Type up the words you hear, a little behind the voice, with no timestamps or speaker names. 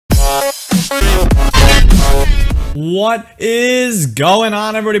What is going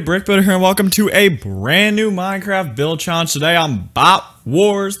on, everybody? Brickbuilder here, and welcome to a brand new Minecraft build challenge. Today on Bot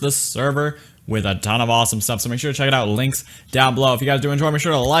Wars, the server with a ton of awesome stuff. So make sure to check it out. Links down below. If you guys do enjoy, make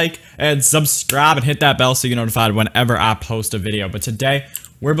sure to like and subscribe and hit that bell so you get notified whenever I post a video. But today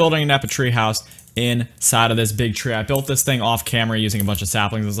we're building an epic tree house inside of this big tree. I built this thing off camera using a bunch of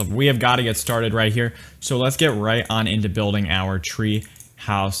saplings and stuff. We have got to get started right here. So let's get right on into building our tree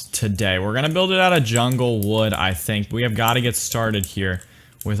house today. We're gonna build it out of jungle wood, I think. We have got to get started here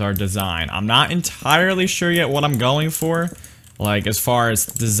with our design. I'm not entirely sure yet what I'm going for, like as far as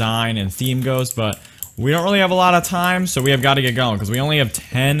design and theme goes, but we don't really have a lot of time, so we have got to get going because we only have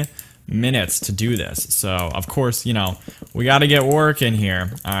 10 minutes to do this. So of course, you know, we got to get working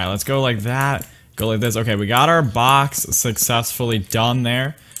here. All right, let's go like that, go like this. Okay, we got our box successfully done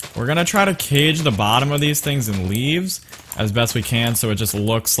there. We're gonna try to cage the bottom of these things in leaves as best we can, so it just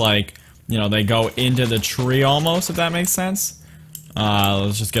looks like, you know, they go into the tree almost, if that makes sense.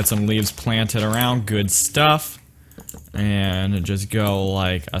 Let's just get some leaves planted around. Good stuff. And just go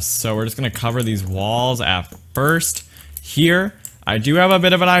like so. We're just gonna cover these walls at first here. I do have a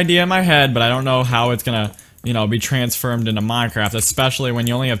bit of an idea in my head, but I don't know how it's gonna, you know, be transformed into Minecraft, especially when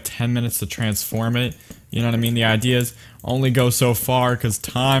you only have 10 minutes to transform it. You know what I mean? The ideas only go so far because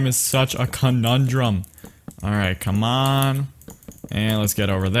time is such a conundrum. Alright, come on. And let's get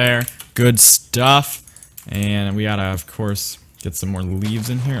over there. Good stuff. And we gotta, of course, get some more leaves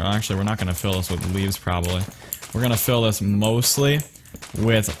in here. Oh, actually, we're not gonna fill this with leaves, probably. We're gonna fill this mostly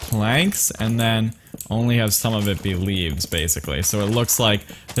with planks, and then only have some of it be leaves, basically. So it looks like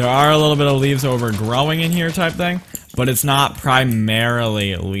there are a little bit of leaves overgrowing in here type thing, but it's not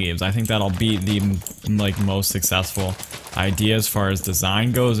primarily leaves. I think that'll be the, like, most successful idea as far as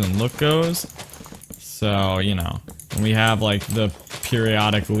design goes and look goes. So, you know, when we have, like, the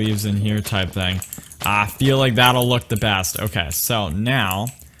periodic leaves in here type thing, I feel like that'll look the best. Okay, so now,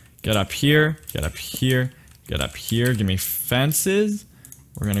 get up here, get up here, get up here, give me fences.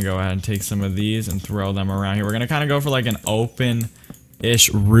 We're gonna go ahead and take some of these and throw them around here. We're gonna kind of go for, like, an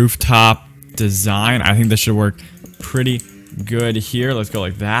open-ish rooftop design. I think this should work pretty good here. Let's go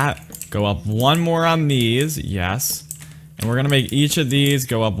like that. Go up one more on these, yes. And we're gonna make each of these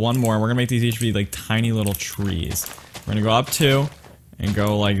go up one more, and we're gonna make these each be like tiny little trees. We're gonna go up two and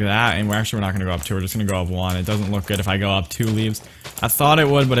go like that, and we're not gonna go up two, we're just gonna go up one. It doesn't look good if I go up two leaves. I thought it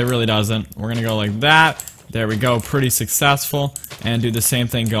would, but it really doesn't. We're gonna go like that. There we go, pretty successful. And do the same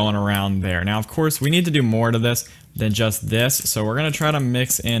thing going around there. Now, of course, we need to do more to this than just this, so we're gonna try to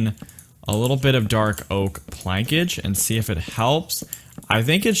mix in a little bit of dark oak plankage and see if it helps. I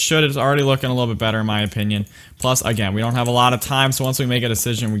think it should. It's already looking a little bit better in my opinion. Plus, again, we don't have a lot of time, so once we make a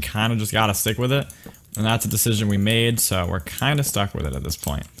decision, we kind of just gotta stick with it. And that's a decision we made, so we're kind of stuck with it at this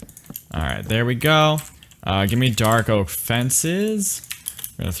point. Alright, there we go. Give me dark oak fences.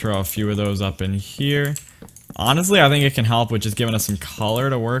 I'm gonna throw a few of those up in here. Honestly, I think it can help with just giving us some color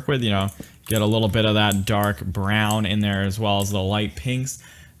to work with, you know, get a little bit of that dark brown in there as well as the light pinks.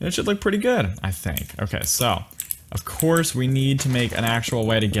 It should look pretty good, I think. Okay, so, of course, we need to make an actual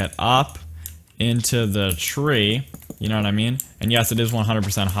way to get up into the tree. You know what I mean? And yes, it is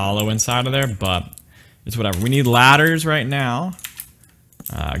 100% hollow inside of there, but it's whatever. We need ladders right now.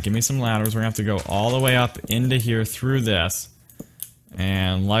 Give me some ladders. We're gonna have to go all the way up into here through this.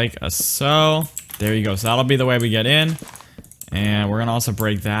 And like so. There you go. So that'll be the way we get in. And we're gonna also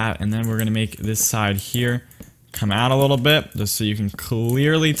break that. And then we're gonna make this side here come out a little bit, just so you can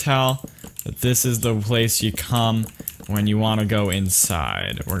clearly tell that this is the place you come when you want to go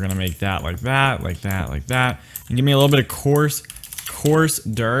inside. We're gonna make that like that, like that, like that. And give me a little bit of coarse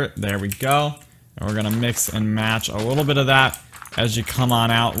dirt. There we go. And we're gonna mix and match a little bit of that as you come on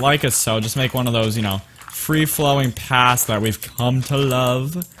out, like so. Just make one of those, you know, free-flowing paths that we've come to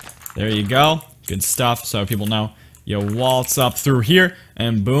love. There you go. Good stuff. So people know you waltz up through here,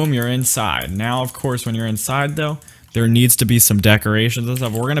 and boom, you're inside. Now, of course, when you're inside, though, there needs to be some decorations and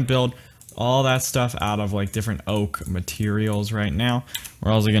stuff. We're gonna build all that stuff out of, like, different oak materials right now.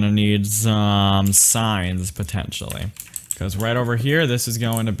 We're also gonna need some signs, potentially. Because right over here, this is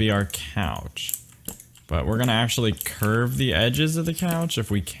going to be our couch. But we're gonna actually curve the edges of the couch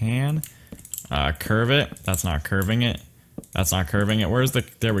if we can. Curve it. That's not curving it. That's not curving it. Where's the...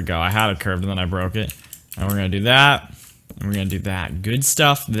 There we go. I had it curved and then I broke it. And we're going to do that. And we're going to do that. Good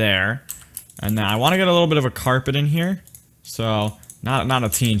stuff there. And then I want to get a little bit of a carpet in here. So, not a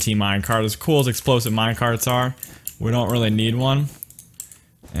TNT minecart. As cool as explosive minecarts are, we don't really need one.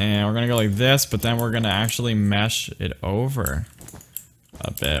 And we're going to go like this, but then we're going to actually mesh it over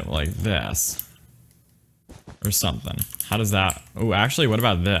a bit like this. Or something. How does that... Oh, actually, what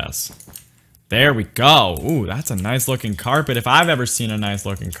about this? There we go. Ooh, that's a nice looking carpet if I've ever seen a nice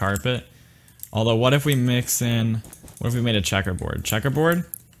looking carpet. Although, what if we mix in... What if we made a checkerboard? Checkerboard?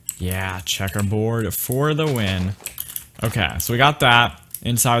 Yeah, checkerboard for the win. Okay, so we got that.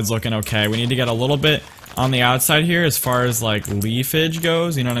 Inside's looking okay. We need to get a little bit on the outside here as far as, like, leafage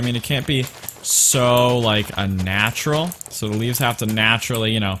goes. You know what I mean? It can't be so, like, a natural. So the leaves have to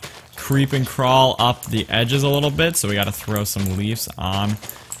naturally, you know, creep and crawl up the edges a little bit. So we got to throw some leaves on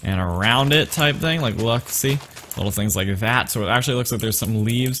and around it type thing. Like, look, see? Little things like that. So it actually looks like there's some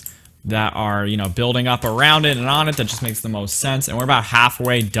leaves that are, you know, building up around it and on it. That just makes the most sense. And we're about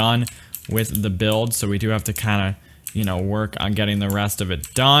halfway done with the build, so we do have to kind of, you know, work on getting the rest of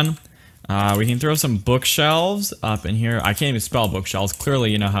it done. We can throw some bookshelves up in here. I can't even spell bookshelves.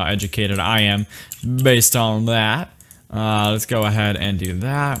 Clearly, you know how educated I am based on that. Let's go ahead and do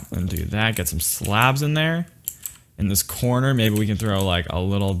that and do that. Get some slabs in there. In this corner, maybe we can throw like a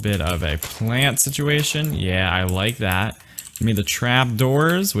little bit of a plant situation. Yeah, I like that. Give me the trap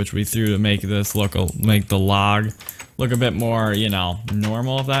doors, which we threw to make this look, make the log look a bit more, you know,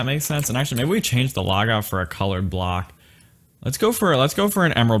 normal, if that makes sense. And actually, maybe we change the log out for a colored block. Let's go for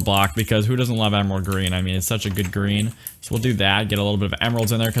an emerald block, because who doesn't love emerald green? I mean, it's such a good green. So we'll do that. Get a little bit of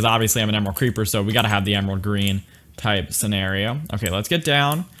emeralds in there, because obviously I'm an emerald creeper, so we got to have the emerald green type scenario. Okay, let's get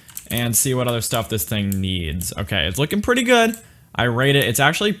down and see what other stuff this thing needs. Okay, it's looking pretty good. I rate it. It's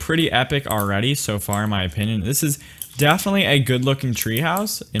actually pretty epic already so far, in my opinion. This is definitely a good looking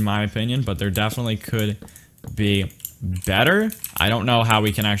treehouse, in my opinion, but there definitely could be better. I don't know how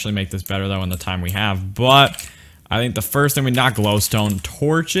we can actually make this better, though, in the time we have, but I think the first thing we not glowstone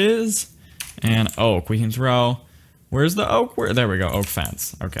torches and oak. We can throw, where's the oak? There we go, oak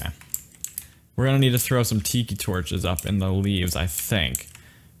fence. Okay. We're gonna need to throw some tiki torches up in the leaves, I think.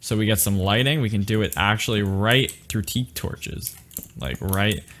 So we get some lighting. We can do it actually right through tiki torches. Like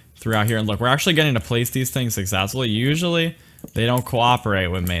right throughout here. And look, we're actually getting to place these things successfully. Usually they don't cooperate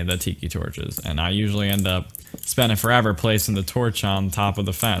with me, the tiki torches, and I usually end up spending forever placing the torch on top of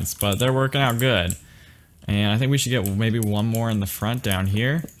the fence, but they're working out good. And I think we should get maybe one more in the front down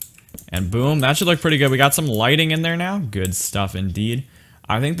here, and boom, that should look pretty good. We got some lighting in there now. Good stuff indeed.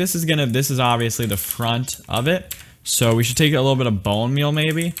 I think this is obviously the front of it, so we should take a little bit of bone meal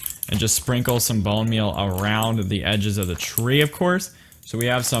maybe and just sprinkle some bone meal around the edges of the tree, of course. So we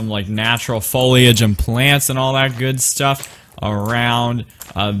have some like natural foliage and plants and all that good stuff around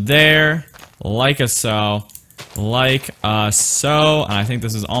there, like so. And I think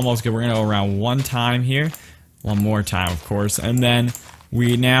this is almost good. We're gonna go around one time here, one more time, of course, and then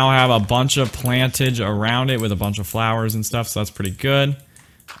we now have a bunch of plantage around it with a bunch of flowers and stuff, so that's pretty good.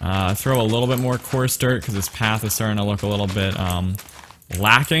 Throw a little bit more coarse dirt, because this path is starting to look a little bit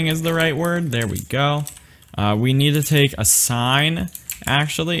lacking is the right word. There we go. We need to take a sign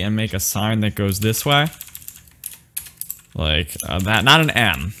actually and make a sign that goes this way, like that, not an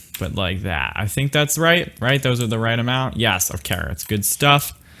M, but like that. I think that's right? Those are the right amount? Yes, of carrots. Good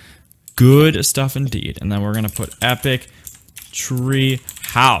stuff. Good stuff indeed. And then we're going to put epic tree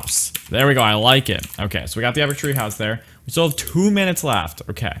house. There we go. I like it. Okay, so we got the epic tree house there. We still have 2 minutes left.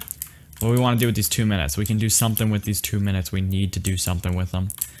 Okay. What do we want to do with these 2 minutes? We can do something with these 2 minutes. We need to do something with them.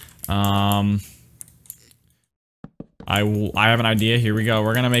 I have an idea. Here we go.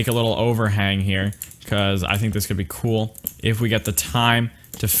 We're going to make a little overhang here, because I think this could be cool. If we get the time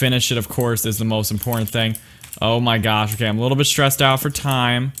to finish it, of course, is the most important thing. Oh my gosh. Okay, I'm a little bit stressed out for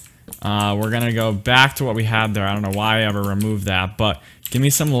time. We're going to go back to what we had there. I don't know why I ever removed that, but give me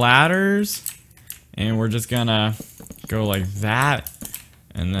some ladders. And we're just going to go like that.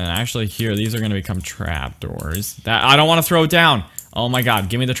 And then actually here, these are going to become trapdoors. That I don't want to throw it down. Oh my god,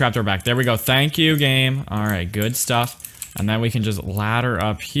 give me the trapdoor back. There we go. Thank you, game. Alright, good stuff. And then we can just ladder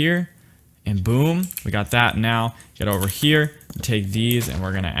up here. And boom, we got that. Now, get over here, take these, and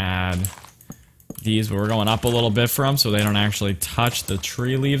we're going to add these. But we're going up a little bit for them so they don't actually touch the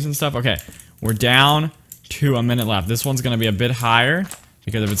tree leaves and stuff. Okay, we're down to a minute left. This one's going to be a bit higher,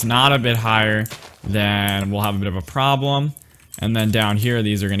 because if it's not a bit higher, then we'll have a bit of a problem. And then down here,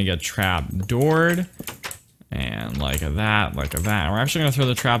 these are going to get trapdoored. And like that, like that. And we're actually going to throw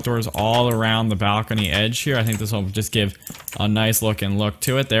the trapdoors all around the balcony edge here. I think this will just give a nice looking look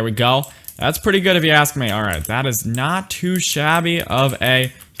to it. There we go. That's pretty good if you ask me. Alright, that is not too shabby of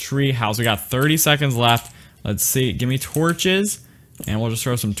a tree house. We got 30 seconds left. Let's see. Give me torches. And we'll just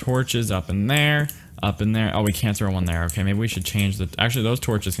throw some torches up in there. Up in there. Oh, we can't throw one there. Okay, maybe we should change the... Actually, those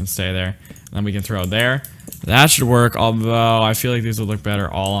torches can stay there. And then we can throw there. That should work, although I feel like these would look better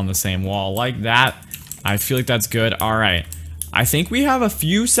all on the same wall. Like that. I feel like that's good. Alright. I think we have a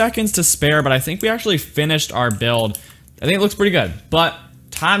few seconds to spare, but I think we actually finished our build. I think it looks pretty good. But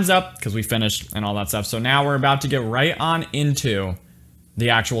time's up because we finished and all that stuff. So now we're about to get right on into the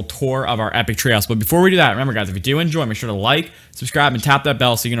actual tour of our epic treehouse. But before we do that, remember guys, if you do enjoy, make sure to like, subscribe, and tap that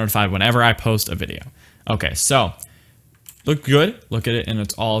bell so you get notified whenever I post a video. Okay, so look good. Look at it in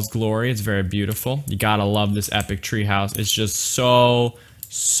all its glory. It's very beautiful. You gotta love this epic treehouse. It's just so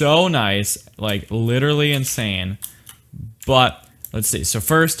nice, like literally insane. But let's see. So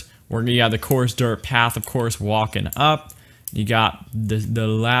first, you got the coarse dirt path, of course, walking up. You got the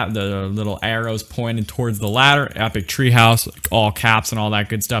little arrows pointing towards the ladder. Epic treehouse, all caps and all that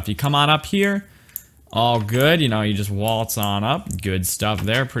good stuff. You come on up here, all good. You know, you just waltz on up. Good stuff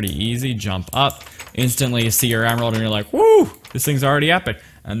there, pretty easy. Jump up. Instantly, you see your emerald and you're like, woo, this thing's already epic.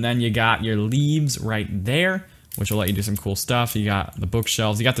 And then you got your leaves right there, which will let you do some cool stuff. You got the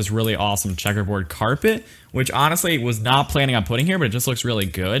bookshelves. You got this really awesome checkerboard carpet, which honestly was not planning on putting here, but it just looks really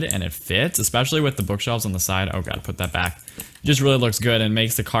good and it fits, especially with the bookshelves on the side. Oh, gotta put that back. It just really looks good and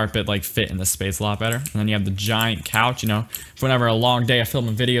makes the carpet like fit in the space a lot better. And then you have the giant couch, you know, for whenever a long day of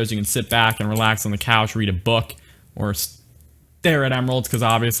filming videos, you can sit back and relax on the couch, read a book, or stare at emeralds, because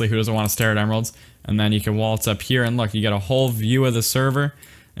obviously who doesn't want to stare at emeralds? And then you can waltz up here and look, you get a whole view of the server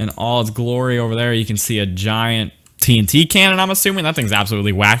in all its glory. Over there you can see a giant TNT cannon, I'm assuming. That thing's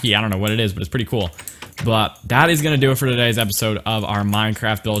absolutely wacky. I don't know what it is, but it's pretty cool. But that is going to do it for today's episode of our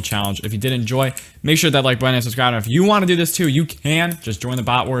Minecraft build challenge. If you did enjoy, make sure that like button and subscribe. And if you want to do this too, you can just join the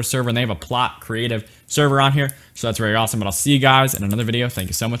Bot Wars server, and they have a plot creative server on here. So that's very awesome. But I'll see you guys in another video. Thank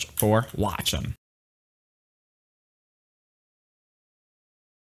you so much for watching.